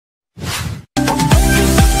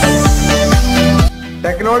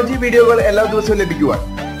Technology വീഡിയോകൾ എല്ലാ ദിവസവും ലഭിക്കുവാൻ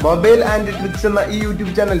മൊബൈൽ ആൻഡ് ട്രിക്സ് എന്ന ഈ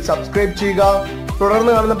യൂട്യൂബ് ചാനൽ സബ്സ്ക്രൈബ് ചെയ്യുക.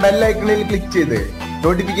 തുടർന്ന് കാണുന്ന ബെൽ ഐക്കണിൽ ക്ലിക്ക് ചെയ്ത്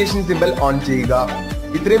നോട്ടിഫിക്കേഷൻ സിംബൽ ഓൺ ചെയ്യുക.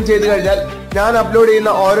 ഇത്രയും ചെയ്തു കഴിഞ്ഞാൽ ഞാൻ അപ്ലോഡ്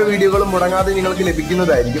ചെയ്യുന്ന ഓരോ വീഡിയോകളും മുടങ്ങാതെ നിങ്ങൾക്ക്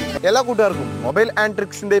ലഭിക്കുന്നതായിരിക്കും. എല്ലാ കൂട്ടുകാർക്കും മൊബൈൽ ആൻഡ്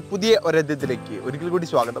ട്രിക്സിന്റെ പുതിയ ഒരധ്യായത്തിലേക്ക് ഒരിക്കൽ കൂടി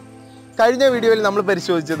സ്വാഗതം. കഴിഞ്ഞ വീഡിയോയിൽ നമ്മൾ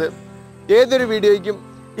പരിശോധിച്ചത് ഏതൊരു വീഡിയോയ്ക്കും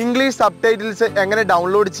ഇംഗ്ലീഷ് സബ്ടൈറ്റിൽസ് എങ്ങനെ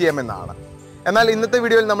ഡൗൺലോഡ് ചെയ്യാമെന്നാണ്. എന്നാൽ ഇന്നത്തെ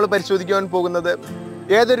വീഡിയോയിൽ നമ്മൾ പരിശോധിക്കുവാൻ പോകുന്നത്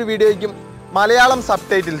ഏതൊരു വീഡിയോയ്ക്കും മലയാളം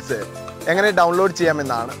സബ്ടൈറ്റിൽസ് എങ്ങനെ ഡൗൺലോഡ്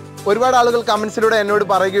ചെയ്യാമെന്നാണ്. ഒരുപാട് ആളുകൾ കമൻസിലൂടെ എന്നോട്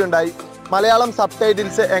പറയുകയുണ്ടായി മലയാളം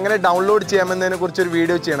സബ്ടൈറ്റിൽസ് എങ്ങനെ ഡൗൺലോഡ് ചെയ്യാമെന്നതിനെ കുറിച്ചൊരു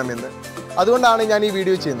വീഡിയോ ചെയ്യണമെന്ന്. അതുകൊണ്ടാണ് ഞാൻ ഈ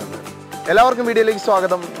വീഡിയോ ചെയ്യുന്നത്. എല്ലാവർക്കും വീഡിയോയിലേക്ക്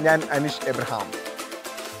സ്വാഗതം. ഞാൻ അനീഷ് എബ്രഹാം.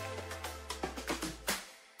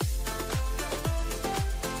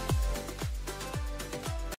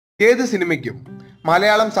 ഏത് സിനിമയ്ക്കും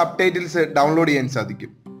മലയാളം സബ്ടൈറ്റിൽസ് ഡൗൺലോഡ് ചെയ്യാൻ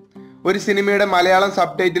സാധിക്കും. ഒരു സിനിമയുടെ മലയാളം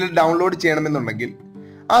സബ്ടൈറ്റിൽ ഡൗൺലോഡ് ചെയ്യണമെന്നുണ്ടെങ്കിൽ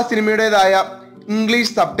ആ സിനിമയുടേതായ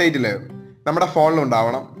ഇംഗ്ലീഷ് സബ്ടൈറ്റില് നമ്മുടെ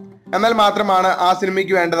ഫോണിലുണ്ടാവണം. എന്നാൽ മാത്രമാണ് ആ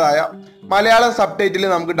സിനിമയ്ക്ക് വേണ്ടതായ മലയാളം സബ്ടൈറ്റിൽ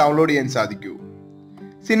നമുക്ക് ഡൗൺലോഡ് ചെയ്യാൻ സാധിക്കൂ.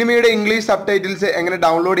 സിനിമയുടെ ഇംഗ്ലീഷ് സബ്ടൈറ്റിൽസ് എങ്ങനെ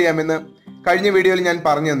ഡൗൺലോഡ് ചെയ്യാമെന്ന് കഴിഞ്ഞ വീഡിയോയിൽ ഞാൻ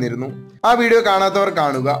പറഞ്ഞു തന്നിരുന്നു. ആ വീഡിയോ കാണാത്തവർ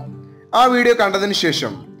കാണുക. ആ വീഡിയോ കണ്ടതിന്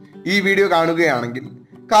ശേഷം ഈ വീഡിയോ കാണുകയാണെങ്കിൽ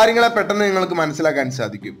കാര്യങ്ങളെ പെട്ടെന്ന് നിങ്ങൾക്ക് മനസ്സിലാക്കാൻ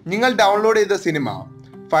സാധിക്കും. നിങ്ങൾ ഡൗൺലോഡ് ചെയ്ത സിനിമ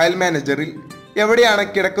ഫയൽ മാനേജറിൽ എവിടെയാണ്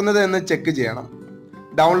കിടക്കുന്നത് എന്ന് ചെക്ക് ചെയ്യണം.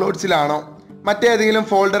 ഡൗൺലോഡ്സിലാണോ മറ്റേതെങ്കിലും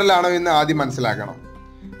ഫോൾഡറിലാണോ എന്ന് ആദ്യം മനസ്സിലാക്കണം.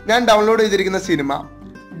 ഞാൻ ഡൗൺലോഡ് ചെയ്തിരിക്കുന്ന സിനിമ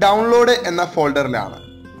ഡൗൺലോഡ് എന്ന ഫോൾഡറിലാണ്.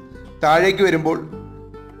 താഴേക്ക് വരുമ്പോൾ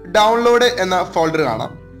ഡൗൺലോഡ് എന്ന ഫോൾഡർ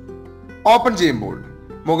കാണാം. ഓപ്പൺ ചെയ്യുമ്പോൾ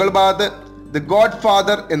മുകൾ ഭാഗത്ത് ദി ഗോഡ്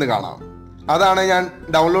ഫാദർ എന്ന് കാണാം. അതാണ് ഞാൻ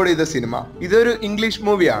ഡൗൺലോഡ് ചെയ്ത സിനിമ. ഇതൊരു ഇംഗ്ലീഷ്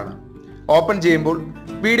മൂവിയാണ്. ഓപ്പൺ ചെയ്യുമ്പോൾ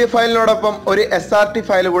വീഡിയോ ഫയലിനോടൊപ്പം ഒരു SRT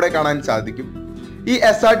ഫയൽ കൂടെ കാണാൻ സാധിക്കും. ഈ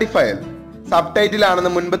SRT ഫയൽ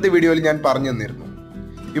സബ്ടൈറ്റിലാണെന്ന് മുൻപത്തെ വീഡിയോയിൽ ഞാൻ പറഞ്ഞു തന്നിരുന്നു.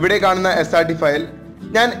 ഇവിടെ കാണുന്ന SRT ഫയൽ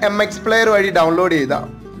ഞാൻ MX പ്ലെയർ വഴി ഡൗൺലോഡ് ചെയ്ത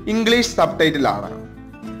ഇംഗ്ലീഷ് സബ്ടൈറ്റിലാണ്.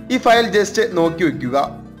 ഈ ഫയൽ ജസ്റ്റ് നോക്കി വെക്കുക.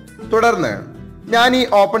 തുടർന്ന് ഞാൻ ഈ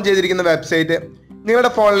ഓപ്പൺ ചെയ്തിരിക്കുന്ന വെബ്സൈറ്റ്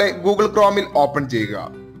നിങ്ങളുടെ ഫോണിലെ ഗൂഗിൾ ക്രോമിൽ ഓപ്പൺ ചെയ്യുക.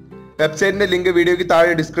 വെബ്സൈറ്റിന്റെ ലിങ്ക് വീഡിയോയ്ക്ക്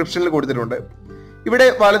താഴെ ഡിസ്ക്രിപ്ഷനിൽ കൊടുത്തിട്ടുണ്ട്. ഇവിടെ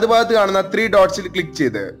വലതുഭാഗത്ത് കാണുന്ന 3 ഡോട്ട്സിൽ ക്ലിക്ക്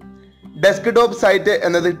ചെയ്ത് ഡെസ്ക്ടോപ്പ് സൈറ്റ്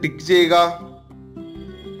എന്നത് ടിക്ക് ചെയ്യുക.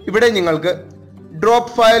 ഇവിടെ നിങ്ങൾക്ക്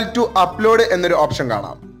ഡ്രോപ്പ് ഫയൽ ടു അപ്ലോഡ് എന്നൊരു ഓപ്ഷൻ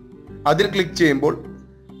കാണാം. അതിൽ ക്ലിക്ക് ചെയ്യുമ്പോൾ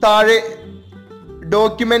താഴെ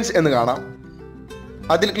ഡോക്യുമെന്റ്സ് എന്ന് കാണാം.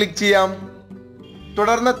 അതിൽ ക്ലിക്ക് ചെയ്യാം.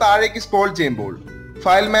 തുടർന്ന് താഴേക്ക് സ്ക്രോൾ ചെയ്യുമ്പോൾ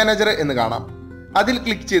ഫയൽ മാനേജർ എന്ന് കാണാം. അതിൽ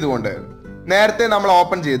ക്ലിക്ക് ചെയ്തുകൊണ്ട് നേരത്തെ നമ്മൾ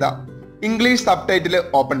ഓപ്പൺ ചെയ്ത ഇംഗ്ലീഷ് സബ്ടൈറ്റിൽ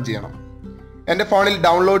ഓപ്പൺ ചെയ്യണം. എൻ്റെ ഫോണിൽ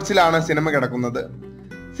ഡൗൺലോഡ്സിലാണ് സിനിമ കിടക്കുന്നത്.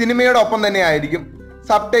 സിനിമയോടൊപ്പം തന്നെ ആയിരിക്കും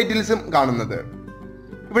സബ്ടൈറ്റിൽസും കാണുന്നത്.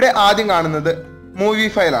 ഇവിടെ ആദ്യം കാണുന്നത് മൂവി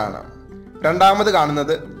ഫയലാണ്. രണ്ടാമത്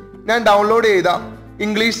കാണുന്നത് ഞാൻ ഡൗൺലോഡ് ചെയ്ത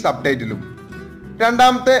ഇംഗ്ലീഷ് സബ്ടൈറ്റിലും.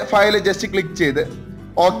 രണ്ടാമത്തെ ഫയൽ ജസ്റ്റ് ക്ലിക്ക് ചെയ്ത്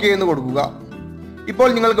ഓക്കെ എന്ന് കൊടുക്കുക. ഇപ്പോൾ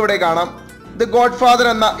നിങ്ങൾക്ക് ഇവിടെ കാണാം ദി ഗോഡ് ഫാദർ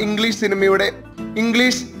എന്ന ഇംഗ്ലീഷ് സിനിമയുടെ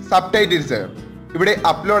ഇംഗ്ലീഷ് സബ്ടൈറ്റിൽസ് ഇവിടെ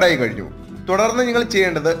അപ്ലോഡായി കഴിഞ്ഞു. തുടർന്ന് നിങ്ങൾ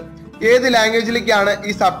ചെയ്യേണ്ടത് ഏത് ലാംഗ്വേജിലേക്കാണ്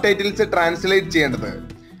ഈ സബ്ടൈറ്റിൽസ് ട്രാൻസ്ലേറ്റ് ചെയ്യേണ്ടത്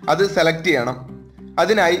അത് സെലക്ട് ചെയ്യണം.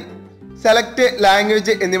 അതിനായി സെലക്ട്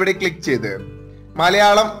ലാംഗ്വേജ് എന്നിവിടെ ക്ലിക്ക് ചെയ്ത്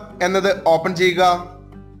മലയാളം എന്നത് ഓപ്പൺ ചെയ്യുക.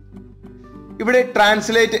 ഇവിടെ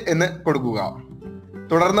ട്രാൻസ്ലേറ്റ് എന്ന് കൊടുക്കുക.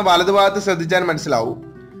 തുടർന്ന് വലതുഭാഗത്ത് ശ്രദ്ധിച്ചാൽ മനസ്സിലാവും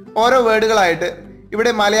ഓരോ വേർഡുകളായിട്ട്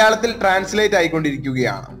ഇവിടെ മലയാളത്തിൽ ട്രാൻസ്ലേറ്റ്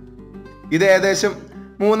ആയിക്കൊണ്ടിരിക്കുകയാണ്. ഇത് ഏകദേശം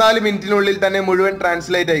 3-4 മിനിറ്റിനുള്ളിൽ തന്നെ മുഴുവൻ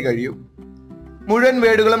ട്രാൻസ്ലേറ്റ് ആയി കഴിയും. മുഴുവൻ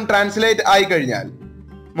വേർഡുകളും ട്രാൻസ്ലേറ്റ് ആയി കഴിഞ്ഞാൽ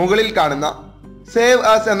മുകളിൽ കാണുന്ന സേവ്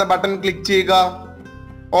ആസ് എന്ന ബട്ടൺ ക്ലിക്ക് ചെയ്യുക.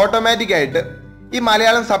 ഓട്ടോമാറ്റിക് ആയിട്ട് ഈ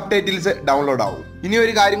മലയാളം സബ്ടൈറ്റിൽസ് ഡൗൺലോഡ് ആവും. ഇനി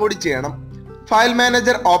ഒരു കാര്യം കൂടി ചെയ്യണം. ഫയൽ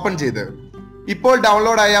മാനേജർ ഓപ്പൺ ചെയ്ത് ഇപ്പോൾ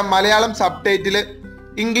ഡൗൺലോഡായ മലയാളം സബ്ടൈറ്റില്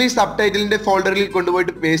ഇംഗ്ലീഷ് സബ്ടൈറ്റിലിന്റെ ഫോൾഡറിൽ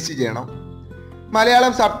കൊണ്ടുപോയിട്ട് പേസ്റ്റ് ചെയ്യണം.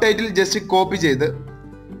 മലയാളം സബ്ടൈറ്റിൽ ജസ്റ്റ് കോപ്പി ചെയ്ത്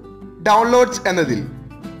ഡൗൺലോഡ്സ് എന്നതിൽ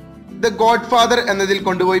ദ ഗോഡ് ഫാദർ എന്നതിൽ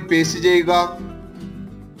കൊണ്ടുപോയി പേസ്റ്റ് ചെയ്യുക.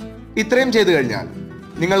 ഇത്രയും ചെയ്തു കഴിഞ്ഞാൽ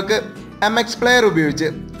നിങ്ങൾക്ക് MX പ്ലെയർ ഉപയോഗിച്ച്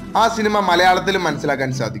ആ സിനിമ മലയാളത്തിലും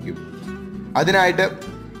മനസ്സിലാക്കാൻ സാധിക്കും. അതിനായിട്ട്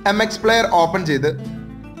MX പ്ലെയർ ഓപ്പൺ ചെയ്ത്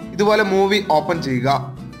ഇതുപോലെ മൂവി ഓപ്പൺ ചെയ്യുക.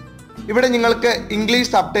 ഇവിടെ നിങ്ങൾക്ക്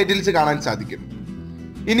ഇംഗ്ലീഷ് സബ്ടൈറ്റിൽസ് കാണാൻ സാധിക്കും.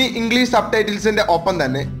 ഇനി ഇംഗ്ലീഷ് സബ്ടൈറ്റിൽസിന്റെ ഒപ്പം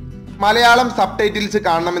തന്നെ മലയാളം സബ്ടൈറ്റിൽസ്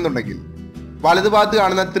കാണണമെന്നുണ്ടെങ്കിൽ വലതുഭാഗത്ത്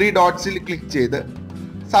കാണുന്ന 3 ഡോട്ട്സിൽ ക്ലിക്ക് ചെയ്ത്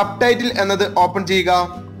സബ്ടൈറ്റിൽ എന്നത് ഓപ്പൺ ചെയ്യുക.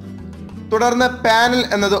 തുടർന്ന് പാനൽ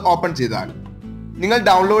എന്നത് ഓപ്പൺ ചെയ്താൽ നിങ്ങൾ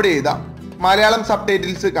ഡൗൺലോഡ് ചെയ്ത മലയാളം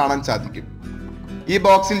സബ്ടൈറ്റിൽസ് കാണാൻ സാധിക്കും. ഈ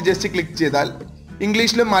ബോക്സിൽ ജസ്റ്റ് ക്ലിക്ക് ചെയ്താൽ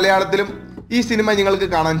ഇംഗ്ലീഷിലും മലയാളത്തിലും ഈ സിനിമ നിങ്ങൾക്ക്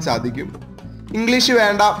കാണാൻ സാധിക്കും. ഇംഗ്ലീഷ്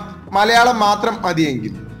വേണ്ട, മലയാളം മാത്രം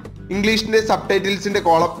മതിയെങ്കിൽ ഇംഗ്ലീഷിന്റെ സബ്ടൈറ്റിൽസിന്റെ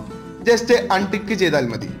കോളം ജസ്റ്റ് അൺടിക്ക് ചെയ്താൽ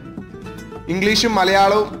മതി. ഇംഗ്ലീഷും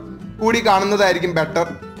മലയാളവും കൂടി കാണുന്നതായിരിക്കും ബെറ്റർ.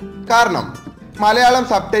 കാരണം മലയാളം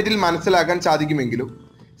സബ്ടൈറ്റിൽ മനസ്സിലാക്കാൻ സാധിക്കുമെങ്കിലും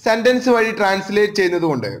സെന്റൻസ് വഴി ട്രാൻസ്ലേറ്റ്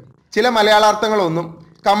ചെയ്യുന്നതുകൊണ്ട് ചില മലയാളാർത്ഥങ്ങളൊന്നും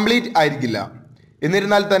കംപ്ലീറ്റ് ആയിരിക്കില്ല.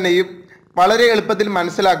 എന്നിരുന്നാൽ തന്നെയും വളരെ എളുപ്പത്തിൽ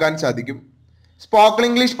മനസ്സിലാക്കാൻ സാധിക്കും. സ്പോക്കൺ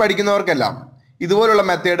ഇംഗ്ലീഷ് പഠിക്കുന്നവർക്കെല്ലാം ഇതുപോലുള്ള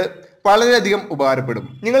മെത്തേഡ് വളരെയധികം ഉപകാരപ്പെടും.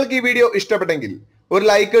 നിങ്ങൾക്ക് ഈ വീഡിയോ ഇഷ്ടപ്പെട്ടെങ്കിൽ ഒരു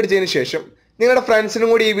ലൈക്ക് അടിച്ചതിന് ശേഷം നിങ്ങളുടെ ഫ്രണ്ട്സിനും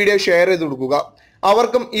കൂടി ഈ വീഡിയോ ഷെയർ ചെയ്ത് കൊടുക്കുക.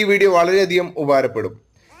 അവർക്കും ഈ വീഡിയോ വളരെയധികം ഉപകാരപ്പെടും.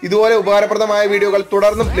 ഇതുപോലെ ഉപകാരപ്രദമായ വീഡിയോകൾ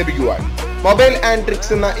തുടർന്നും ലഭിക്കുവാൻ മൊബൈൽ ആൻഡ്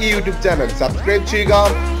ട്രിക്സ് എന്ന ഈ യൂട്യൂബ് ചാനൽ സബ്സ്ക്രൈബ് ചെയ്യുക.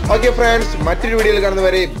 ഓക്കെ ഫ്രണ്ട്സ്, മറ്റൊരു വീഡിയോയിൽ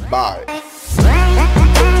കാണുന്നവരെ ബൈ.